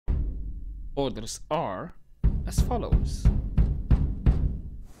Orders are as follows.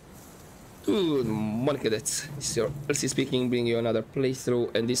 Good morning, cadets. This is your LC speaking, bringing you another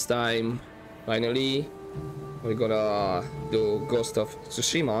playthrough, and this time, finally, we're gonna do Ghost of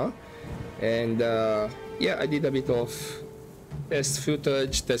Tsushima. And yeah, I did a bit of test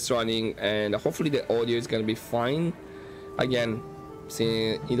footage, test running, and hopefully the audio is gonna be fine. Again,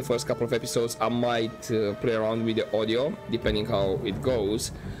 see, in the first couple of episodes, I might play around with the audio, depending how it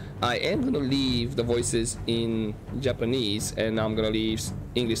goes. I am gonna leave the voices in Japanese, and I'm gonna leave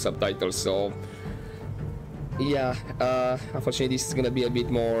English subtitles. So yeah, unfortunately this is gonna be a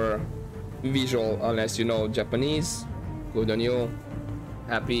bit more visual unless you know Japanese. Good on you,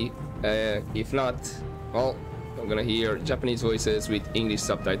 happy. If not, well, I'm gonna hear Japanese voices with English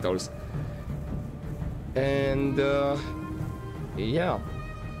subtitles. And yeah,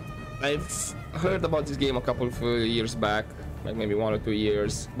 I've heard about this game a couple of years back, like maybe 1 or 2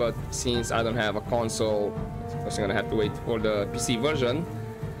 years, but since I don't have a console, of course I'm gonna have to wait for the PC version.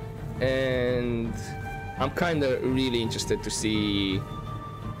 And I'm kind of really interested to see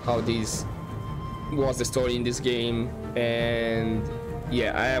how this was the story in this game. And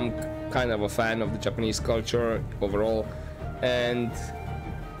yeah, I am kind of a fan of the Japanese culture overall. And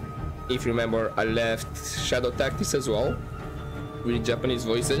if you remember, I left Shadow Tactics as well with Japanese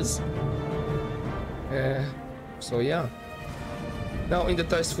voices. So yeah. Now in the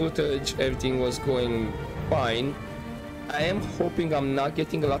test footage, everything was going fine. I am hoping I'm not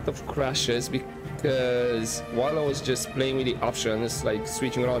getting a lot of crashes, because while I was just playing with the options, like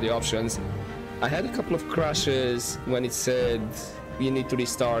switching around the options, I had a couple of crashes when it said you need to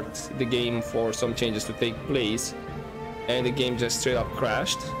restart the game for some changes to take place, and the game just straight up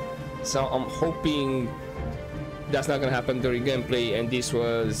crashed. So I'm hoping that's not gonna happen during gameplay, and this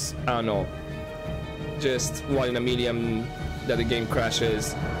was, I don't know, just 1 in a million that the game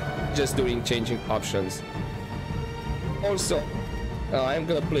crashes just during changing options. Also, I'm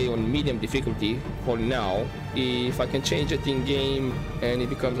gonna play on medium difficulty for now. If I can change it in game and it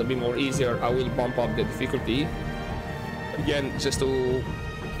becomes a bit more easier, I will bump up the difficulty again, just to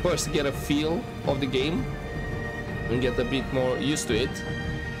first get a feel of the game and get a bit more used to it,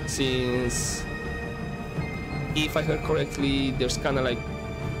 since if I heard correctly, there's kind of like,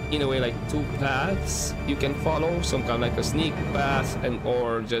 in a way, like 2 paths you can follow, some kind of like a sneak path and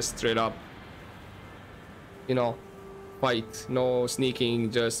or just straight up, you know, fight, no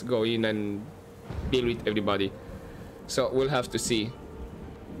sneaking, just go in and deal with everybody. So we'll have to see.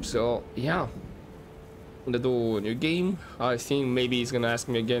 So yeah, I'm gonna do a new game. I think maybe he's gonna ask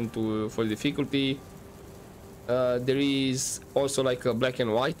me again for the difficulty. There is also like a black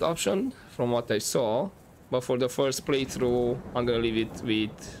and white option from what I saw, but for the first playthrough I'm gonna leave it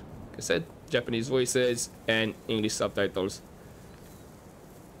with, like I said, Japanese voices and English subtitles.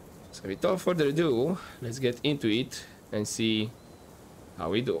 So without further ado, let's get into it and see how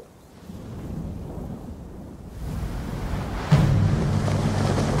we do.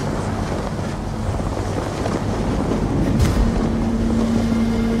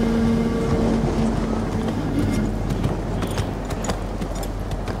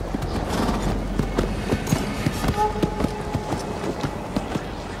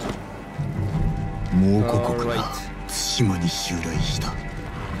 Tsushima に襲来した。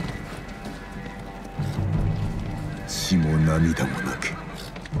血も涙もなく、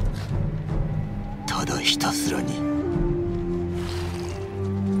ただひたすらに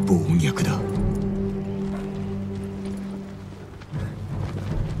暴虐だ。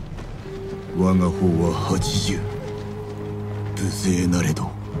我が方は80、無勢なれ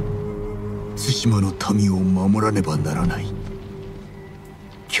ど対馬の民を守らねばならない。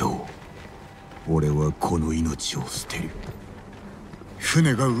今日俺はこの命を捨てる。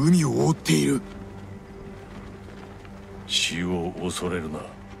船が海を覆っている。死を恐れるな。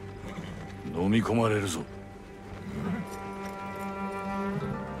飲み込まれるぞ。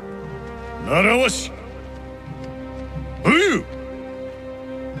習わし、武勇、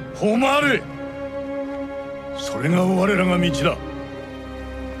誉れ、それが我らが道だ。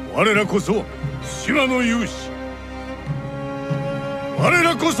我らこそ島の勇士、我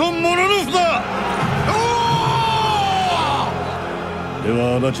らこそモノノフだ。で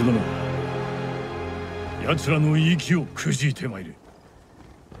は足立殿、奴らの息をくじいてまいれ。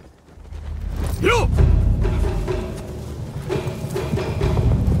よっ。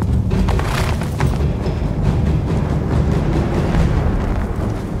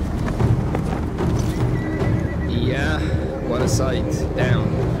Yeah, what a sight. Damn.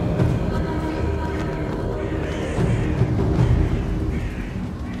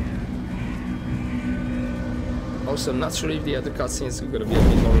 Also, I'm not sure if the other cutscenes are gonna be a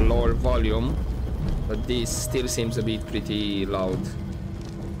bit more lower volume, but this still seems a bit pretty loud,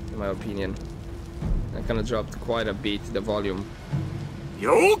 in my opinion. I kind of dropped quite a bit the volume.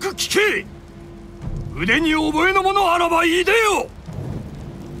 よく聞け。腕に覚えのものあらばいいでよ。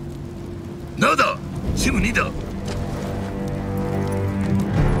なだ、チム2だ。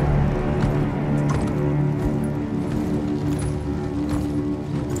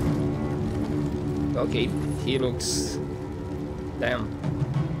Okay, he looks... Damn.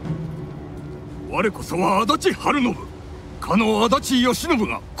 我こそは足立晴信。かの足立義信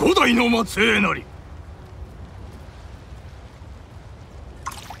が五代の末裔なり。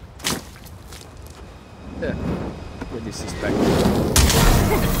With disrespect.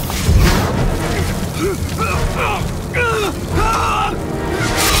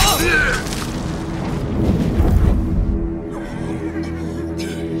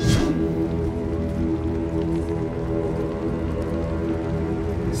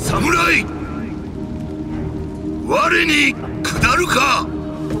 Samurai! 我に下るか。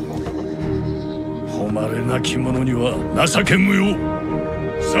誉れなき者には情け無用。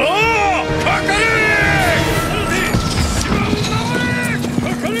さあ、かかれ！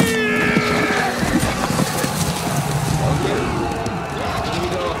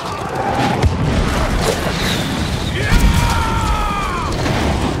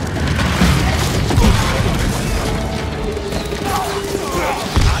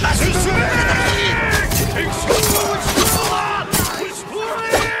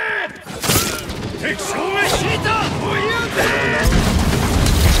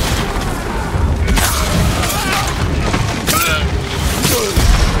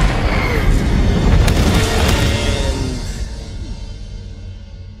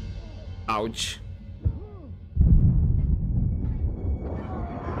 Ouch.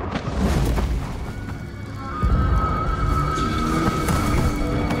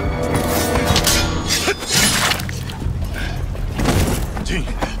 Jin,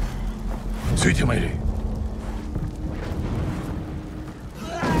 ついてまいれ。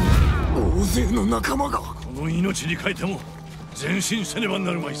大勢の仲間が。この命に変えても前進せねば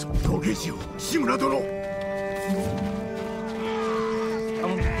なるまいぞ。時計よ、志村殿。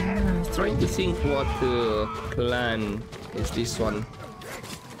 Trying to think what clan is this one.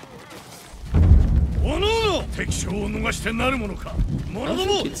 I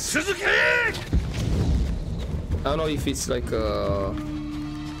don't know if it's like a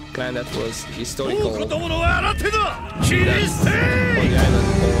clan that was historical that, on the island,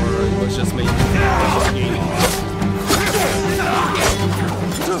 or it was just made.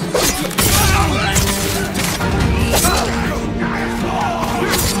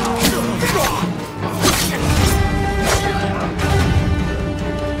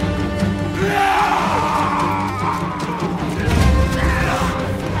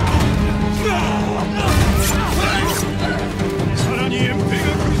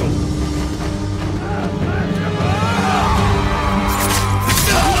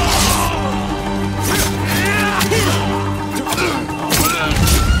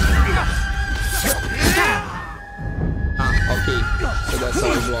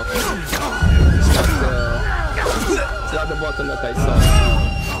 That I saw.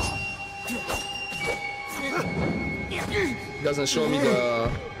 Doesn't show me the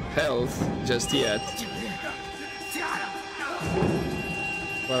health just yet.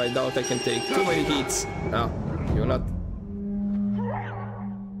 But I doubt I can take too many hits. Ah, you're not.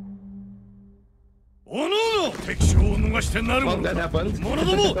 Well, that happened.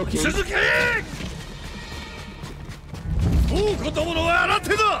 Okay.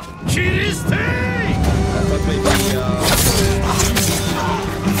 I thought maybe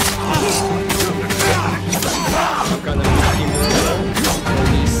some kind of teamwork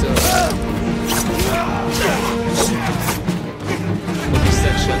for this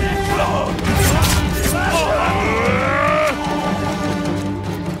section.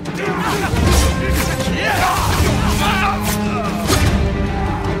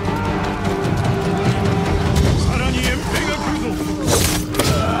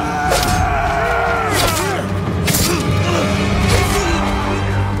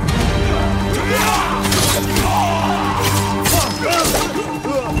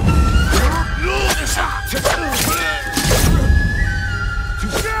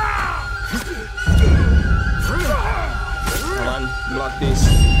 Block this.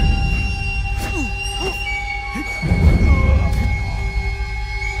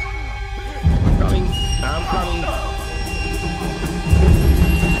 I'm coming. I'm coming.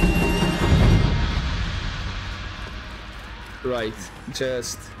 Right,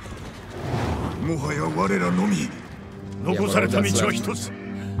 just. もはや我らのみ残された道は一つ。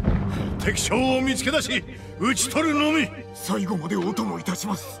敵将を見つけ出し討ち取るのみ。最後までお供いたし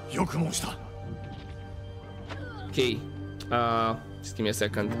ます。よく申した。 Okay, just give me a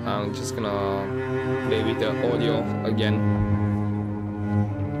second. I'm just gonna play with the audio again.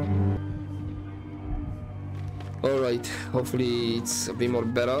 Alright, hopefully it's a bit more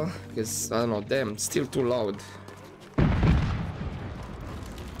better, because I don't know, damn, it's still too loud.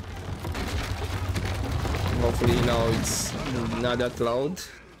 Hopefully now it's not that loud.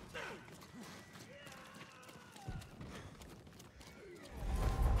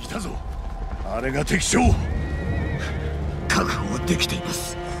 いたぞ。あれが敵将。確保できていま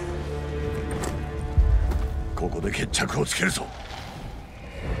す。ここで決着をつけるぞ。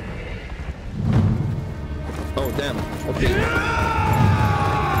Oh damn, okay.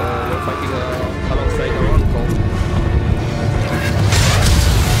 We're fighting alongside the Mongol.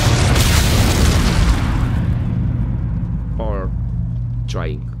 Or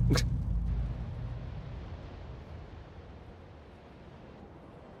trying.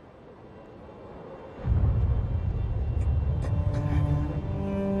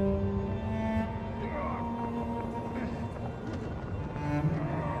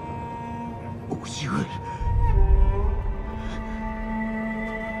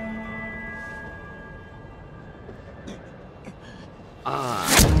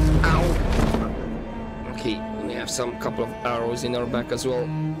 Ow. Okay, we have some couple of arrows in our back as well.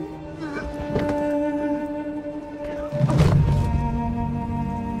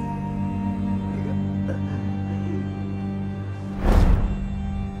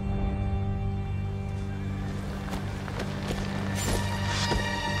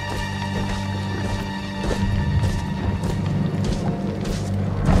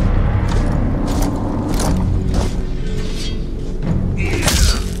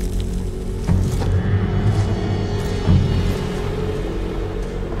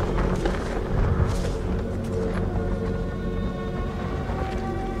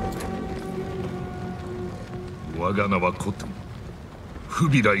我が名はコトゥ、フ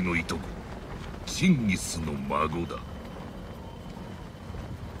ビライのいとこ、チンギスの孫だ。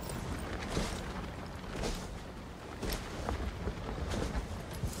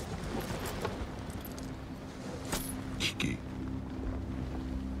聞け、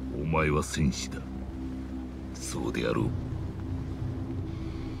お前は戦士だ。そうであろう。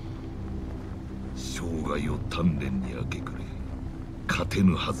生涯を鍛錬に明け暮れ、勝て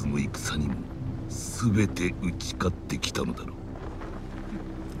ぬはずの戦にも全て打ち勝ってきたのだろう。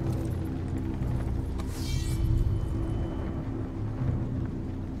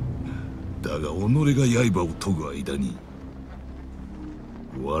だが己が刃を研ぐ間に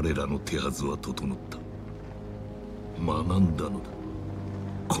我らの手はずは整った。学んだのだ。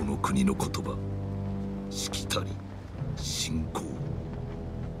この国の言葉、しきたり、信仰、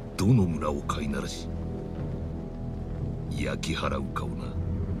どの村を飼いならし焼き払うかをな。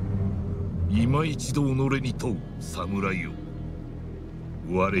今一度己に問う侍よ、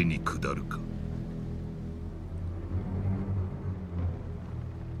我に下るか。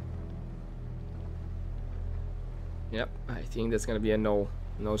Yep, I think that's gonna be a no.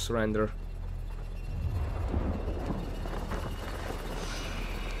 No surrender.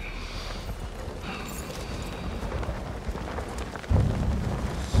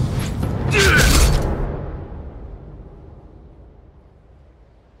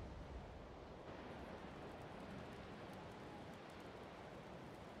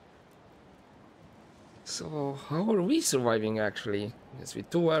 So, how are we surviving actually? Yes, with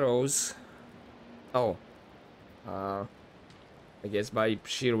 2 arrows. Oh. I guess by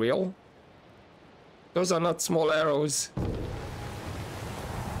sheer will. Those are not small arrows.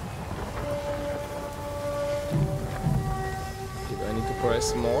 Do I need to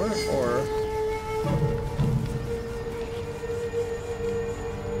press more or?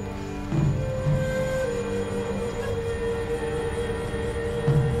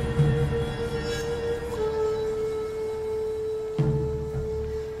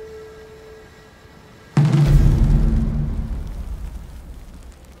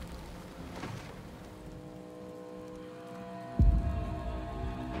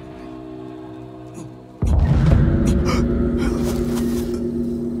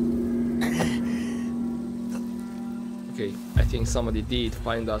 I think somebody did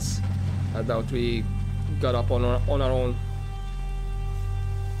find us. I doubt we got up on our own.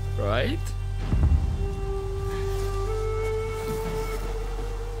 Right?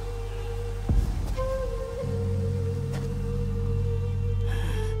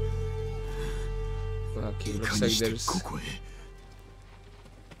 Okay, looks like there's...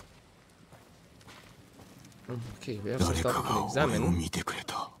 Okay, we have some 誰 stuff か we can が俺を examine. 見てくれ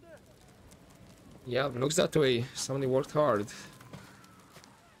た。 Yeah, looks that way. Somebody worked hard.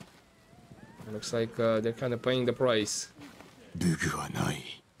 Looks like they're kind of paying the price. 武具はな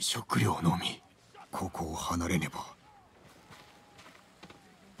い。食料のみ。ここを離れねば。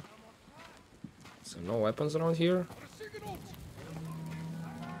 So no weapons around here?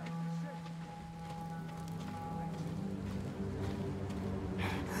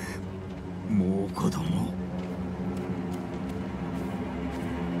 もう子供。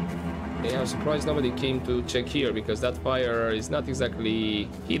 Yeah, I'm surprised nobody came to check here because that fire is not exactly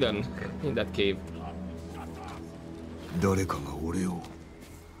hidden in that cave. 誰かが俺を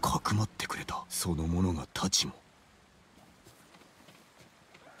かくまってくれた。その者がたちも。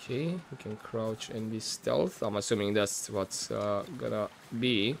 Okay, we can crouch and be stealth. I'm assuming that's what's gonna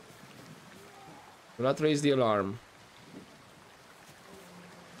be. Do not raise the alarm.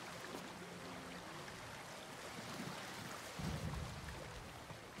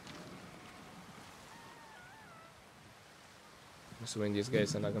 I'm assuming these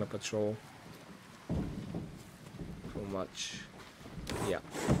guys are not gonna patrol too much. Yeah.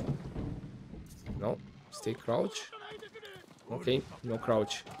 No, stay crouch. Okay, no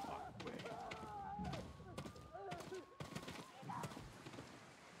crouch.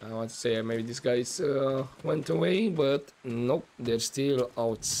 I want to say maybe these guys went away, but nope, they're still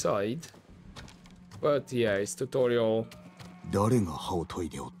outside. But yeah, it's tutorial. 誰が歯を研い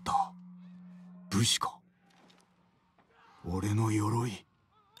でおった。武士か。俺の鎧。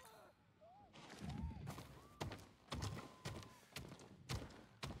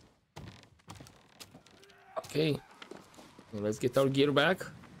 Okay, let's get our gear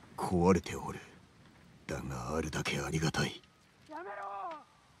back. 壊れておる。だがあるだけありがたい。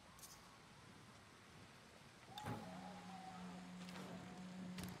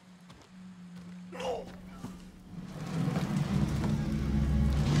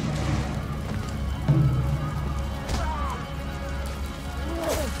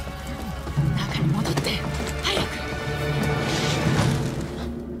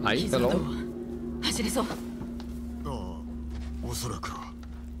 Hi, hello. 走れそう。ああ、おそらくは。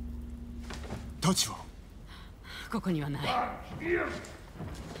たちはここにはない。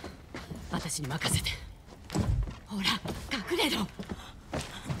私に任せて。ほら、隠れろ。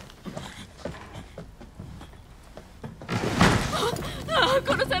あ、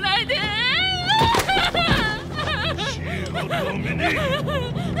殺さないで。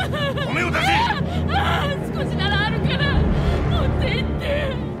米を出せ。少しならあるから持って行って。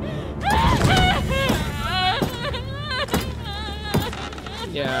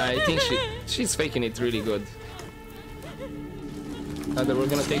Yeah, I think she's faking it really good. Either we're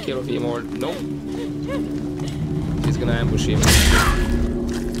gonna take care of him or no. She's gonna ambush him.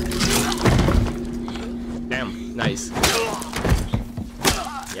 Damn, nice.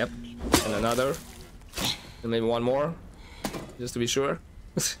 Yep, and another. And maybe one more, just to be sure.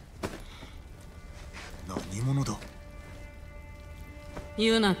 何者だ。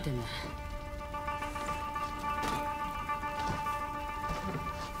言うなってんだ。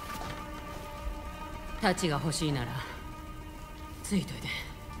太刀が欲しいならついといて。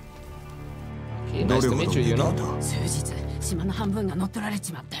 Okay, nice to meet you, you know. 数日島の半分が乗っ取られ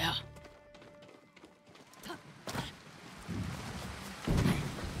ちまったよ。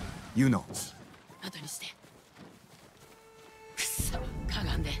ユナ。後にして。くそ、か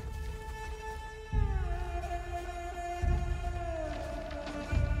がんで。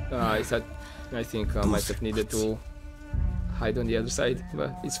I think I might have needed to hide on the other side,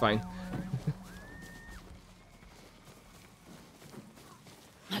 but it's fine.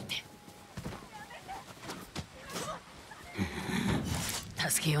 待って。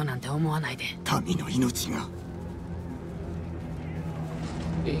助けようなんて思わないで。民の命が。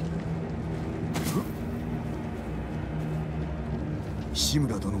 Okay. 志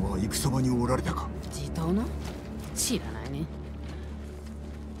村殿は戦場におられたか。地頭の？知らないね。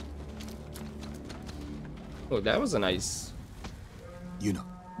 Oh, that was a nice. ユナ、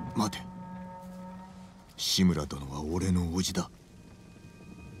待て。志村殿は俺の叔父だ。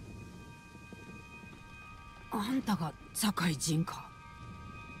あんたが堺人か。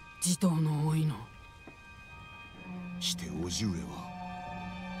地頭の甥の。して叔父上は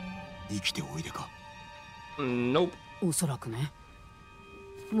生きておいでか。Nope. おそらくね。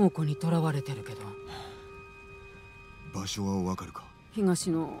猛虎に囚われてるけど。場所はわかるか。東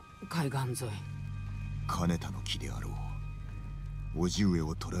の海岸沿い。金田の木であろう。叔父上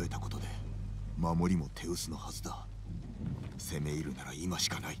を捕らえたことで守りも手薄のはずだ。攻め入るなら今し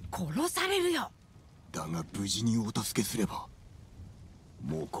かない。殺されるよ。だが無事にお助けすれば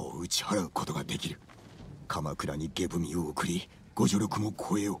猛虎を打ち払うことができる。鎌倉に下踏みを送りご助力も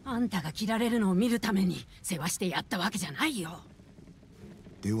超えよあんたが切られるのを見るために世話してやったわけじゃないよ。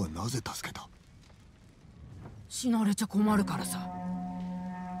ではなぜ助けた？死なれちゃ困るからさ。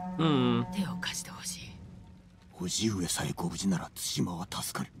Hmm. 手を貸してほしい。叔父上さえご無事なら対馬は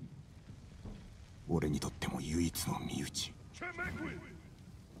助かる。俺にとっても唯一の身内。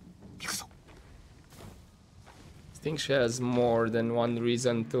行くぞ。I think she has more than one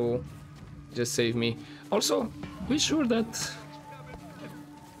reason to just save me. Also, we sure that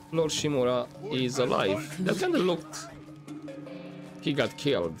Lord Shimura is alive? That kind of looked... He got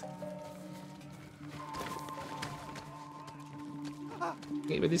killed.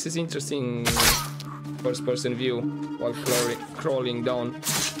 Okay, but this is interesting first-person view while crawling down.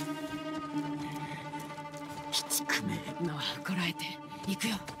 のはこらえて行く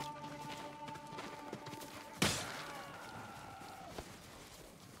よ。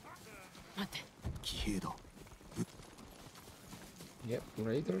待って。騎兵だ。Yep,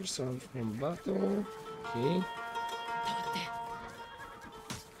 raiders are from battle. Okay. 止まって。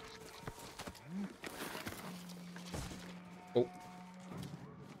Oh.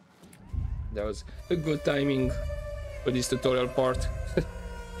 That was a good timing for this tutorial part.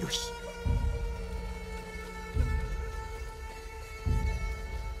 よし。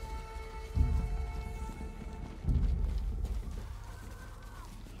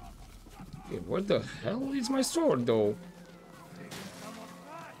Okay, where the hell is my sword though?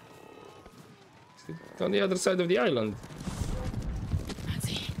 It's on the other side of the island. ま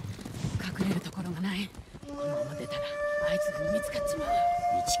ずい。隠れるところがない。このまま出たらあいつに見つかっちまう。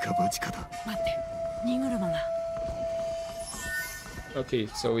一か八かだ。待って。荷車が。Okay,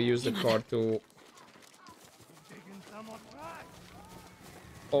 so we use the car to...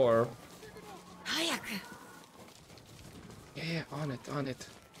 Or... 早く。 Yeah, on it, on it.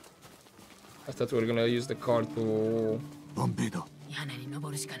 I thought we were gonna use the car to... 万兵だ。屋根に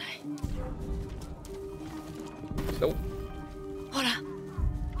登るしかない。 No. ほら。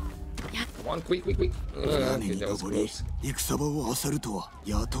Come on, quick, quick, quick. 屋根 Okay, に that was 登り close. 戦場を漁るとは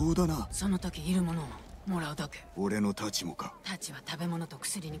野党だな。その時いるものをもらうだけ。俺の太刀もか。たちは食べ物と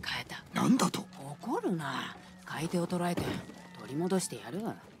薬に変えた。なんだと。怒るな。買い手を捕らえて取り戻してやる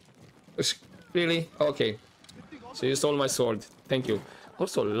わ。 Really? Okay. So you stole my sword. Thank you.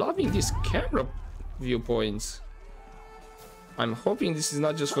 Also, loving these camera viewpoints. I'm hoping this is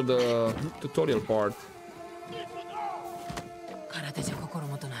not just for the tutorial part. 空手じゃ心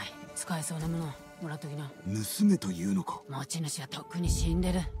もとない。使えそうなものもらっときな。盗めというのか。持ち主はとっくに死ん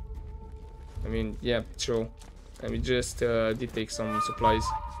でる。I mean, yeah, true. And we just did take some supplies.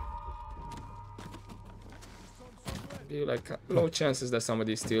 Be like low chances that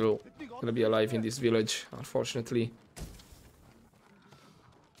somebody is still gonna be alive in this village, unfortunately.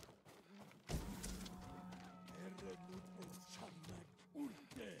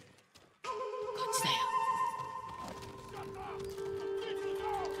 こっちだよ。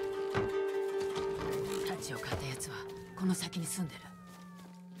タチを買ったやつはこの先に住んでる。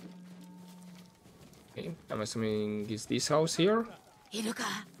Okay, I'm assuming it's this house here. いるか。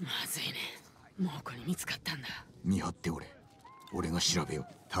まずいね。猛虎に見つかったんだ。見張っておれ。俺が調べよう。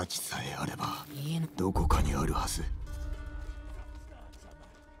太刀さえあれば家のどこかにあるはず。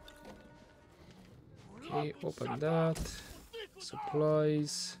 Okay, open that.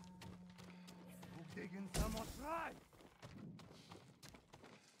 Supplies.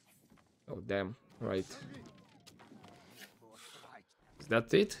 Oh, damn. Right. Is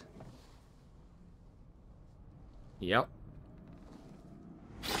that it? Yep.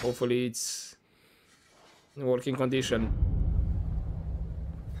 Hopefully it's in working condition.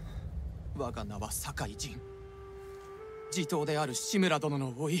 我が名は酒井仁。地頭である志村殿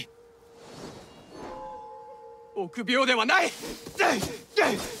の甥。臆病ではない。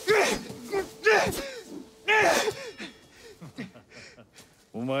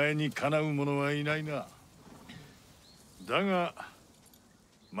お前にかなう者はいないな。だが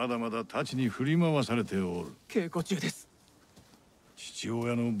まだまだ太刀に振り回されておる。稽古中です。父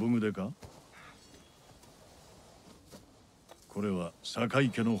親の武具でか。これは酒井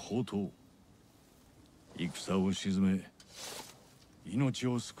家の宝刀。戦を鎮め命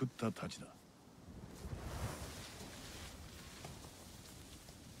を救った太刀だ。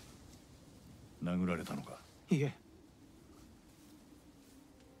殴られたのか。いえ。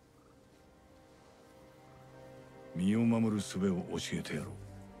身を守る術を教えてやろう。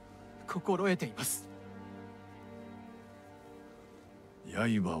心得ています。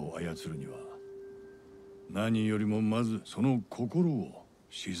刃を操るには何よりもまずその心を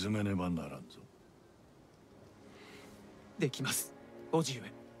鎮めねばならんぞ。できます、叔父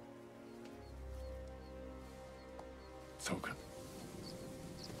上。そうか。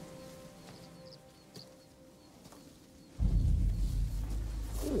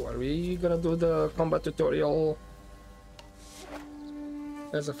Ooh, are we gonna do the combat tutorial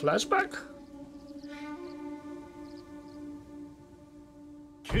as a flashback?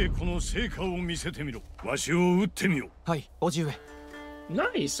 稽古の成果を見せてみろ。わしを撃ってみよ。はい、叔父上。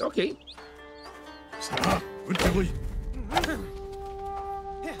 Nice, okay. さあ、撃ってこい。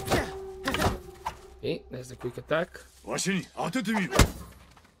Okay, that's the quick attack. わしに当ててみろ。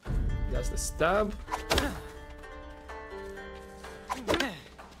 That's the stab.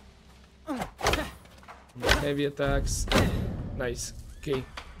 Heavy attacks. Nice. Okay.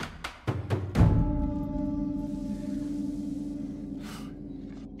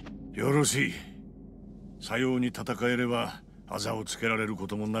 よろしい。さように戦えれば、あざをつけられるこ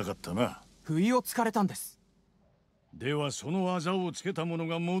ともなかったな。不意をつかれたんです。ではそのあざをつけた者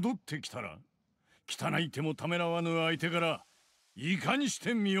が戻ってきたら、汚い手もためらわぬ相手からいかにし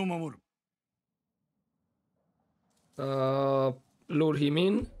て身を守る。Lure him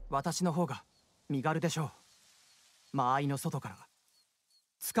in. 私の方が身軽でしょう。間合いの外から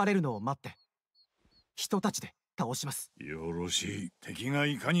疲れるのを待って人たちで倒します。よろしい。敵が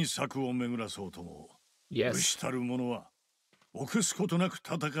いかに策を巡らそうとも、Yes. 武士たる者は臆すことなく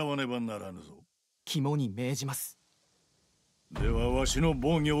戦わねばならぬぞ。肝に銘じます。ではわしの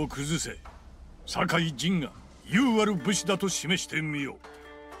防御を崩せ。堺陣が優ある武士だと示してみよう。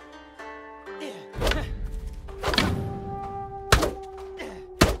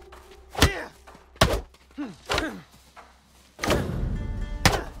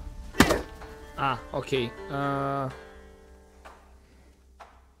Ah, okay.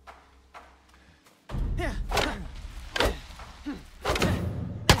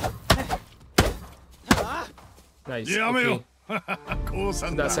 Nice. やめ Okay. よ。降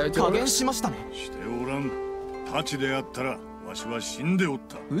参だ。 That's how it 加減 works. しましたね。しておらん。太刀であったらわしは死んでおっ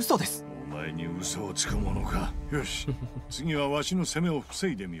た。嘘です。お前に嘘をつくものか。よし、次はわしの攻めを防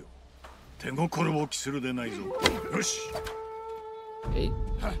いでみよう。手心を期するでないぞ。よし。 Okay.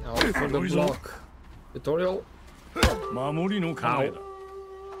 Now for the block tutorial. 守りの構えだ。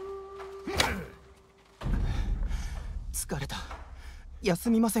疲れた。休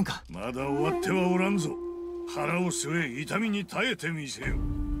みませんか。まだ終わってはおらんぞ。腹を据え痛みに耐えてみせよ。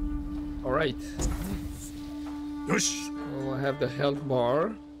 All right. よし。 So I have the health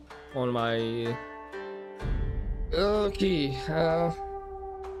bar on my. Okay.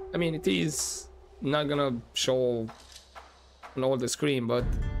 I mean, it is not gonna show on all the screen, but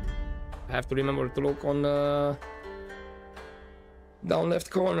I have to remember to look on the down left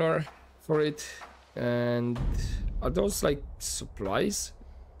corner for it. And are those like supplies?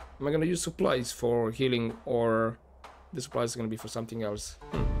 Am I gonna use supplies for healing, or the supplies are gonna be for something else?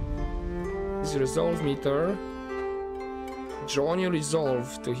 This is resolve meter. Draw on your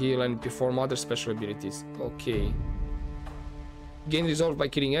resolve to heal and perform other special abilities. Okay. Gain resolve by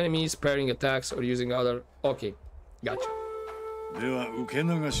killing enemies, parrying attacks, or using other. Okay, gotcha. では受け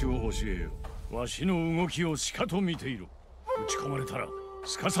流しを教えよう。わしの動きをしかと見ていろ。打ち込まれたら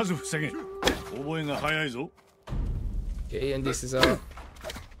すかさず防げ。覚えが早いぞ。 Okay, and this is a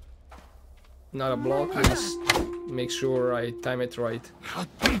not a block. Just make sure I time it right.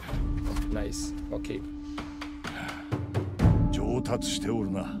 Nice. Okay. 上達してお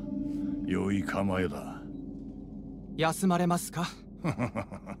るな。良い構えだ。休まれますか。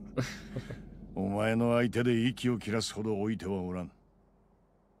お前の相手で息を切らすほど置いてはおらん。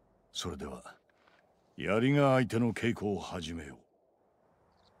それでは槍が相手の稽古を始めよ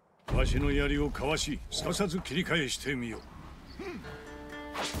う。わしの槍をかわし、すかさず切り返してみよ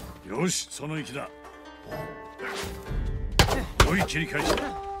う。よし、その息だ。良い切り返しだ。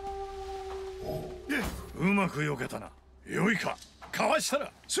うまく避けたな。良いか。かわした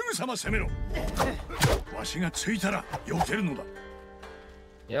らすぐさま攻めろ。わしがついたら避けるのだ。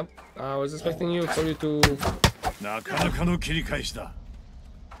Yep. I was expecting you to なかなかの切り返しだ。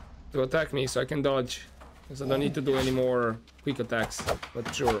attack me so I can dodge. So I don't need to do any more quick attacks.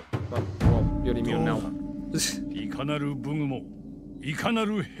 But sure. Well, you're immune now. いかなる武具もいかな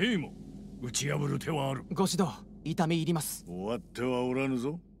る兵も打ち破る手はある。ご指導痛み入ります。終わってはおらぬ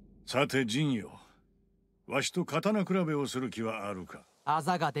ぞ。さて陣よ、わしと刀比べをする気はあるか。あ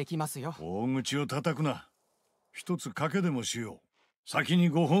ざができますよ。大口を叩くな。一つ賭けでもしよう。先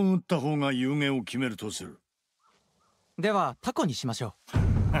に5本打った方が有名を決めるとする。ではタコにしましょう。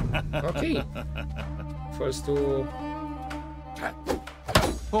Okay. First to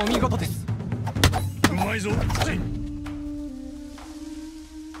お見事です。うまいぞ。手を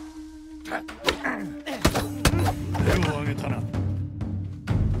挙げたな。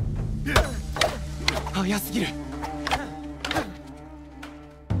早すぎる。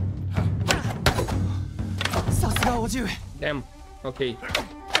叔父上。 Damn. Okay.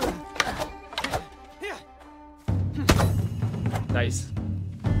 Nice.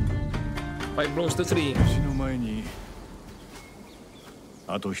 5 blows to 3. 死の前に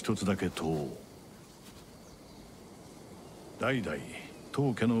あと一つだけ問おう。代々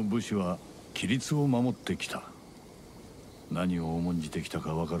当家の武士は規律を守ってきた。何を重んじてきた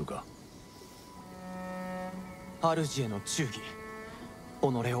かわかるか？主への忠義、己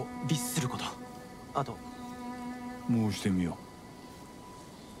を律すること、あと申してみよ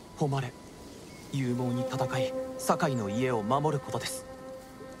誉れ、勇猛に戦い堺の家を守ることです。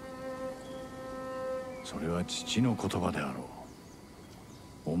う。それは父の言葉であろ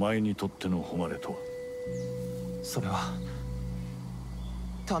う。お前にとっての誉れとは？それは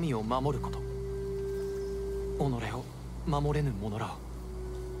民を守ること、己を守れぬ者らを。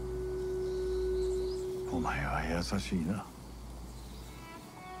お前は優しいな。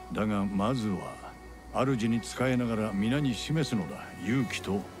だがまずは主に仕えながら皆に示すのだ。勇気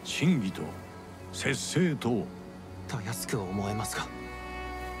と真偽と節制と。たやすく思えますが、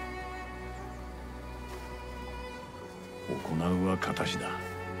行うは形だ。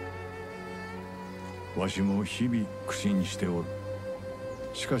わしも日々苦心しておる。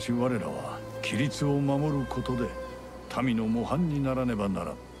しかし我らは規律を守ることで民の模範にならねばな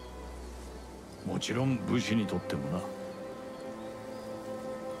らん。もちろん武士にとってもな。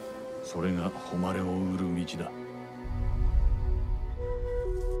それが誉れを売る道だ。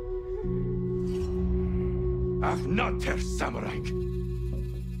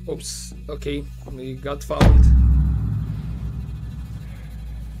Oops. Okay. We got found.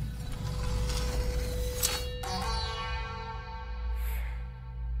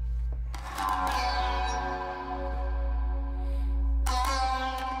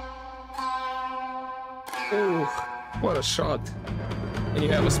 Oh, what a shot. And you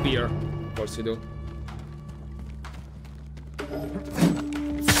have a spear. Of course you do.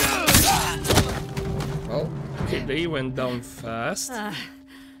 Well, okay, they went down fast.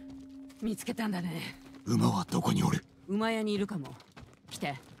 見つけたんだね。馬はどこにおる？馬屋にいるかも。来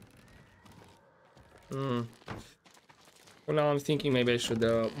て。Well, now I'm thinking maybe I should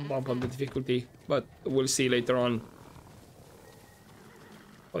bump up the difficulty, but we'll see later on.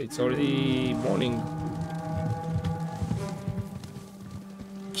 Oh, it's already morning.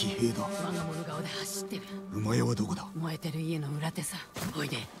 騎兵だ。我が物顔で走ってる。馬屋はどこだ？燃えてる家の裏手さ。おい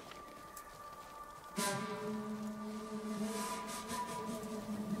で。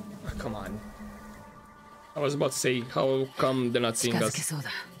Come on. I was about to say, how come they're not 近 seeing づ us? けそう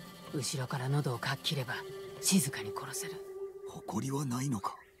だ。後ろから喉をかっ切れば静かに殺せる。誇りはないの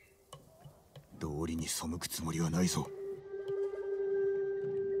か？道理に背くつもりはないぞ。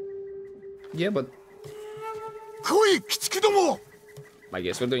Yeah, but 来い、鬼畜ども！ I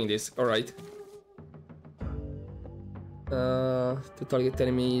guess we're doing this. Alright. To target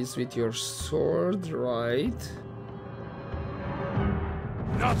enemies with your sword, right?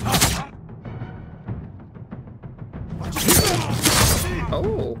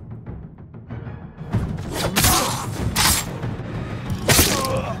 Oh.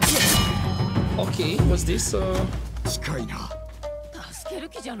 Okay, was this 近いな。助ける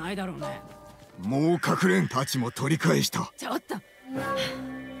気じゃないだろうね。もう隠れんたちも取り返した。ちょっと。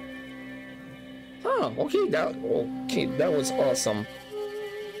okay, that was awesome.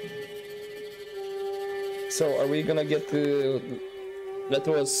 So are we gonna get that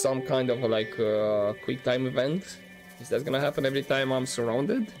was some kind of like quick time event? Is that gonna happen every time I'm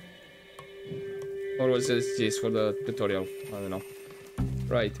surrounded? Or was this just for the tutorial? I don't know.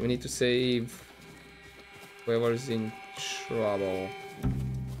 Right, we need to save whoever's in trouble.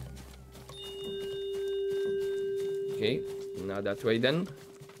 Okay, now that way then.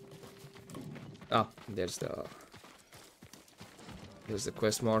 Ah, there's the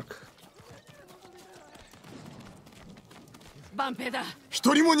quest mark. 万平だ。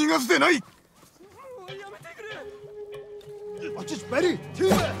一人も逃がすでない。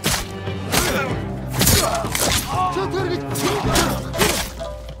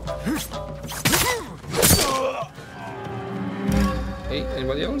Hey,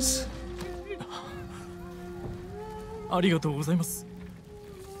 anybody else? ありがとうございます。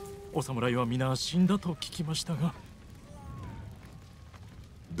お侍は皆死んだと聞きましたが。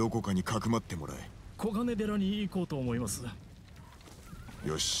どこかにかくまってもらえ。小金寺に行こうと思います。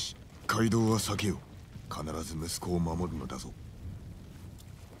よし、街道は避けよう。必ず息子を守るのだぞ。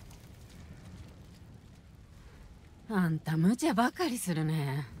あんた無茶ばかりする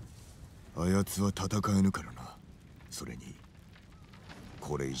ね。あやつは戦えぬからな。それに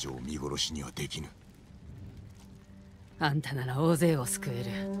これ以上見殺しにはできぬ。あんたなら大勢を救え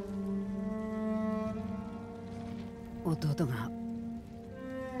る。弟が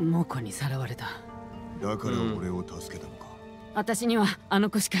猛虎にさらわれた。だから俺を助けたのか。私にはあの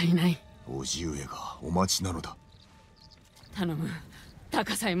子しかいない。叔父上がお待ちなのだ。頼む。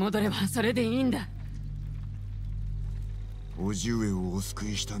高さへ戻ればそれでいいんだ。叔父上をお救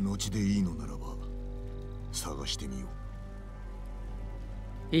いした後でいいのならば探してみよ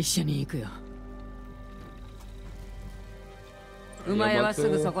う。一緒に行くよ。馬屋はす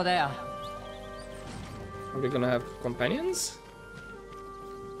ぐそこだよ。Are we gonna have companions?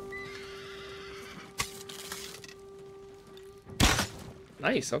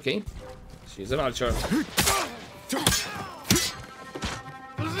 Nice, okay. She's an archer.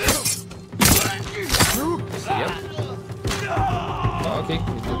 Yep. Oh, okay,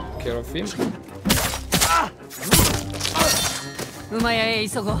 we took care of him. 馬屋へ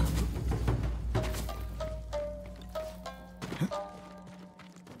急ごう。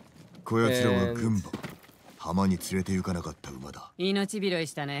こやつらは軍馬。浜に連れて行かなかった馬だ。命拾い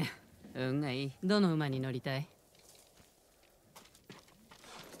したね。運がいい。どの馬に乗りたい？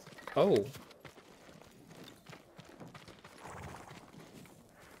 Oh.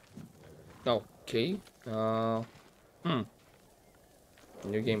 Okay.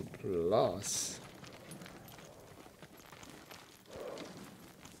 New game plus.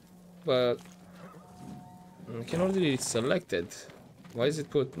 But I can already select it. Why is it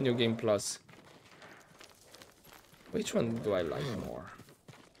put new game plus? Which one do I like more?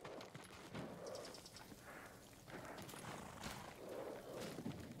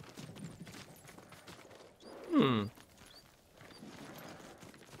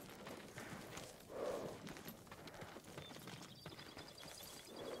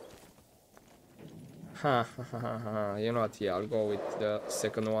 Ha ha ha ha ha. You know what? Yeah, I'll go with the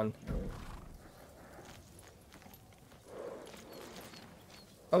second one.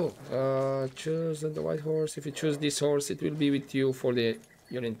 Oh, choose the white horse. If you choose this horse, it will be with you for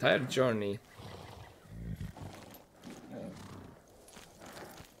your entire journey.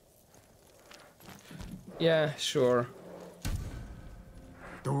 Yeah, sure.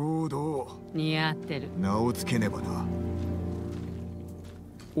 どうどう。似合ってる。名をつけねばな。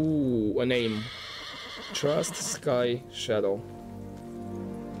Ooh, a name. Trust, Sky, Shadow.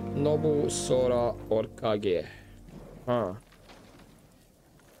 Nobu, Sora, or Kage. Huh.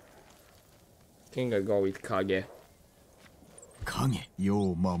 I think I'll go with Kage. 影、世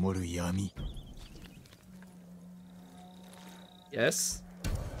を守る闇。Yes?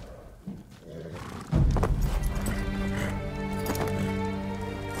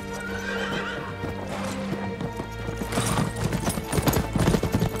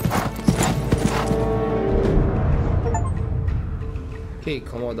 Okay,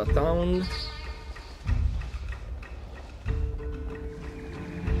 Komoda town.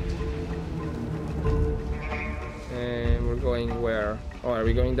 And we're going where? Oh, are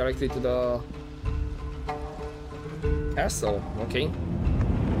we going directly to the castle? Okay.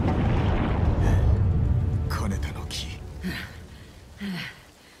 金田の木。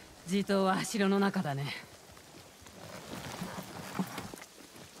地頭は城の中だね。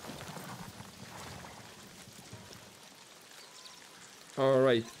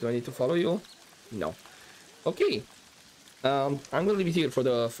Alright, do I need to follow you? No. Okay. I'm gonna leave it here for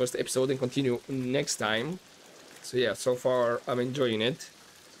the first episode and continue next time. So yeah, so far I'm enjoying it.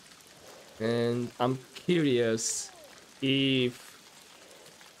 And I'm curious if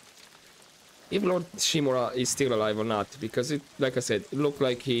Lord Shimura is still alive or not, because it, like I said, it looked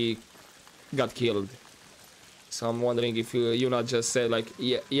like he got killed. So I'm wondering if Yuna just said like,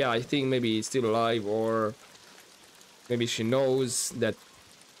 yeah, I think maybe he's still alive, or maybe she knows that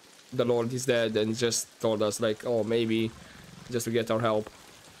the Lord is dead and just told us like, oh, maybe just to get our help.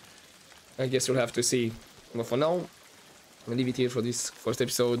 I guess we'll have to see. But for now, I'll leave it here for this first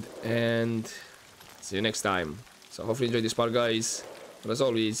episode and see you next time. So hopefully you enjoyed this part, guys. But as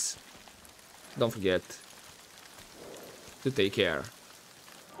always, don't forget to take care.